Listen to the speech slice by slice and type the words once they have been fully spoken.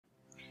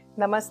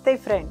Namaste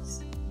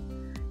friends.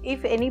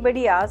 If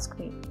anybody asks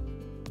me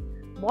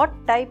what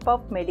type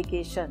of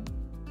medication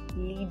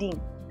leading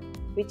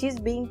which is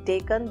being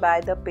taken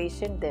by the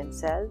patient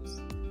themselves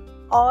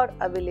or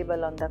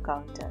available on the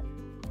counter,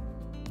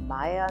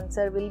 my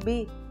answer will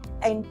be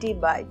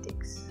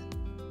antibiotics.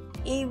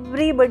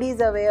 Everybody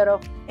is aware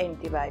of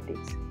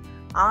antibiotics.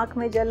 आँख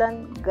में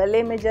जलन,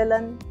 गले में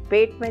जलन,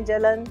 पेट में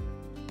जलन,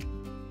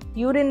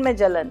 urine में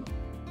जलन,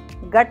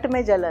 गट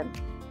में जलन.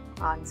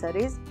 Answer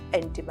is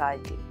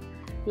antibiotic.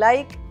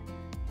 Like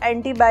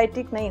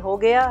antibiotic नहीं हो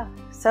गया,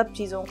 सब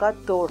चीज़ों का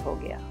तोड़ हो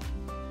गया.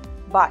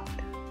 But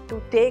to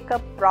take a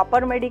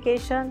proper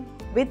medication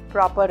with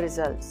proper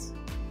results,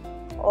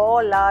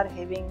 all are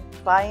having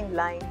fine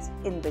lines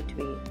in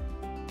between.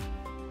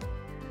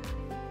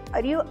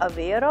 Are you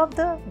aware of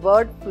the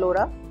word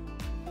flora?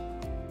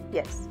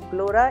 Yes,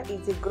 flora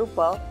is a group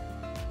of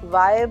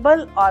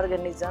viable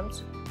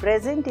organisms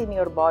present in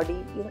your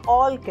body in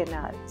all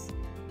canals.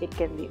 It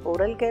can be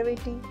oral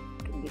cavity,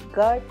 it can be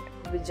gut,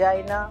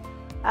 vagina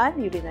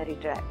and urinary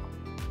tract.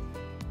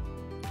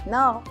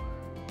 Now,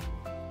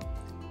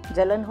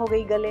 jalan ho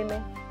gayi gale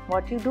mein.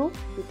 What you do?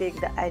 You take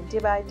the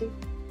antibiotic.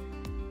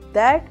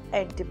 That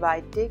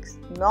antibiotics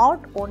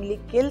not only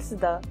kills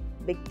the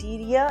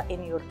bacteria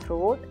in your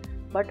throat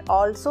but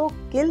also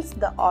kills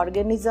the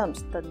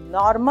organisms, the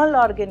normal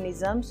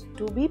organisms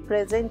to be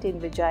present in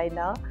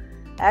vagina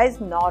as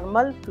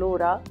normal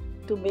flora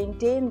to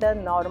maintain the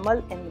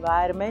normal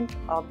environment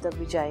of the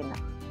vagina.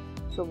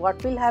 So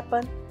what will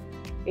happen?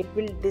 It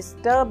will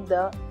disturb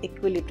the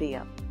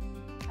equilibrium,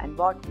 and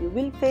what you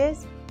will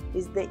face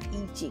is the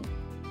itching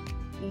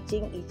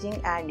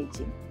and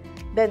itching.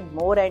 Then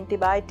more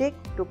antibiotic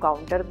to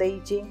counter the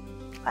itching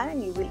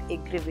and you will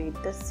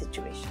aggravate the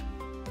situation.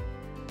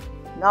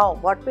 Now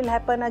what will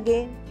happen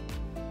again?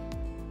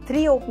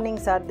 3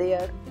 openings are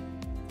there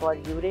for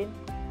urine,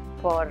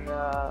 for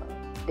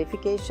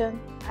defecation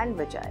and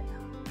vagina.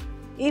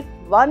 If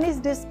one is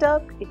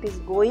disturbed, it is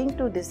going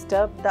to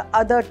disturb the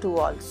other 2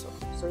 also.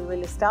 So you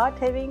will start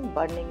having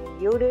burning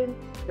in urine,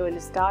 you will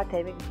start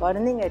having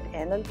burning at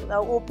anal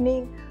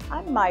opening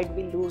and might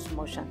be loose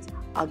motions.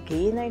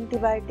 Again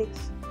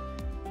antibiotics.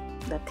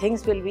 The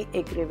things will be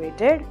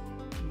aggravated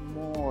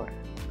more.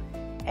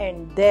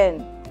 And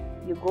then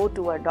you go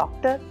to a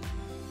doctor,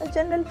 a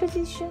general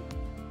physician.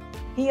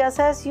 He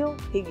assesses you,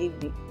 he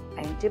gives you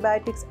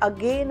antibiotics,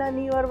 again a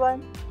newer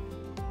one.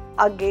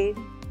 Again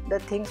the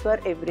things were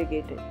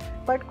abrogated.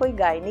 But कोई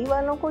gynae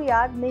वालों को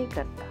याद नहीं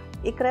करता,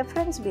 एक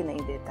reference भी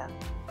नहीं देता.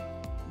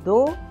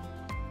 Though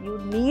you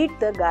need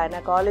the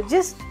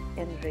gynecologist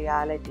in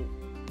reality.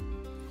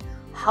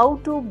 How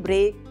to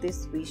break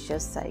this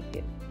vicious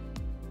cycle?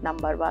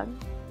 Number 1,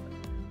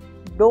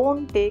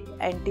 don't take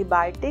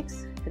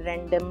antibiotics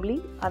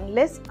randomly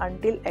unless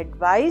until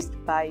advised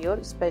by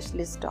your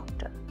specialist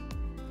doctor.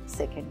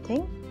 Second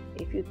thing,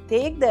 if you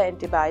take the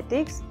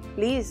antibiotics,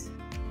 please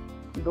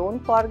don't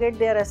forget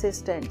their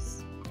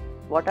assistants.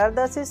 What are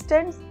the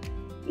assistants?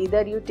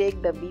 Either you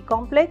take the B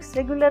complex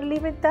regularly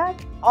with that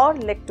or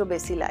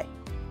lactobacilli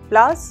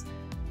plus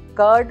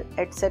curd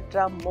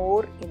etc.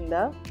 more in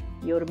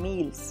your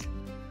meals.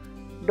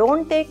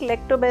 Don't take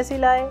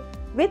lactobacilli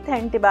with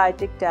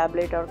antibiotic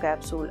tablet or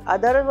capsule,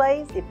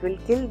 otherwise it will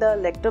kill the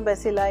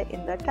lactobacilli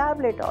in the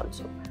tablet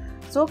also.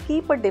 So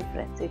keep a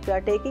difference. If you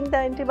are taking the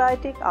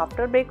antibiotic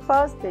after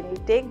breakfast, then you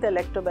take the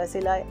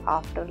lactobacilli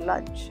after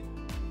lunch.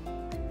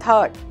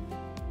 Third,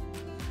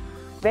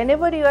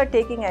 whenever you are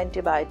taking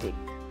antibiotic,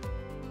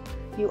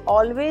 you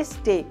always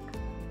take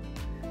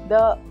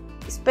the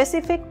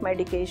specific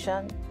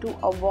medication to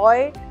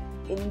avoid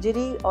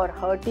injury or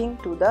hurting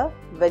to the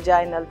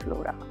vaginal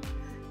flora.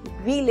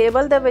 We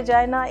label the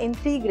vagina in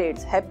 3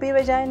 grades: happy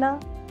vagina,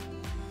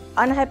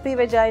 unhappy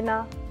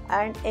vagina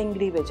and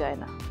angry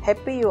vagina.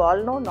 Happy you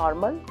all know,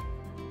 normal.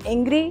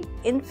 Angry,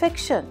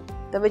 infection,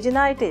 the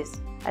vaginitis.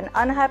 And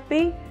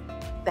unhappy,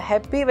 the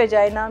happy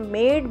vagina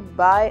made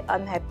by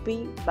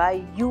unhappy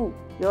by you,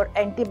 your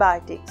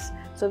antibiotics.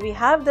 So we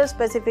have the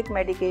specific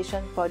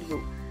medication for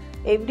you.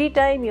 Every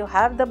time you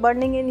have the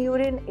burning in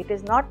urine, it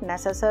is not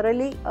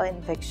necessarily an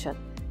infection.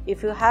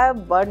 If you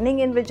have burning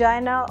in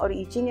vagina or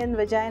itching in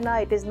vagina,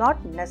 it is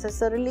not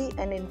necessarily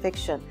an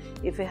infection.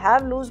 If you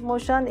have loose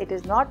motion, it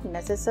is not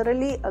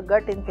necessarily a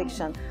gut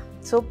infection.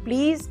 So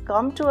please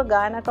come to a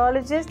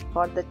gynecologist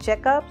for the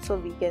checkup so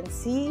we can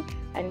see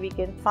and we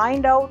can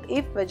find out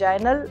if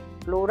vaginal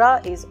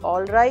flora is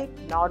alright,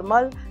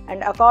 normal,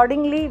 and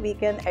accordingly we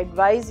can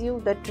advise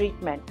you the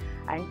treatment.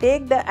 And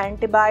take the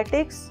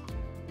antibiotics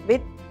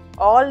with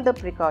all the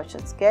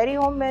precautions. Carry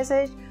home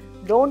message.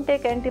 Don't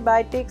take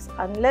antibiotics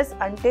unless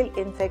until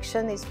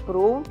infection is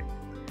proved,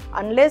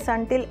 unless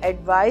until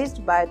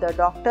advised by the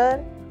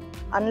doctor,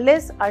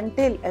 unless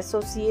until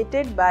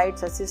associated by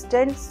its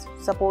assistants,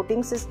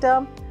 supporting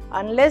system,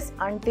 unless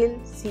until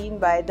seen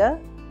by the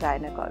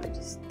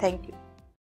gynecologist. Thank you.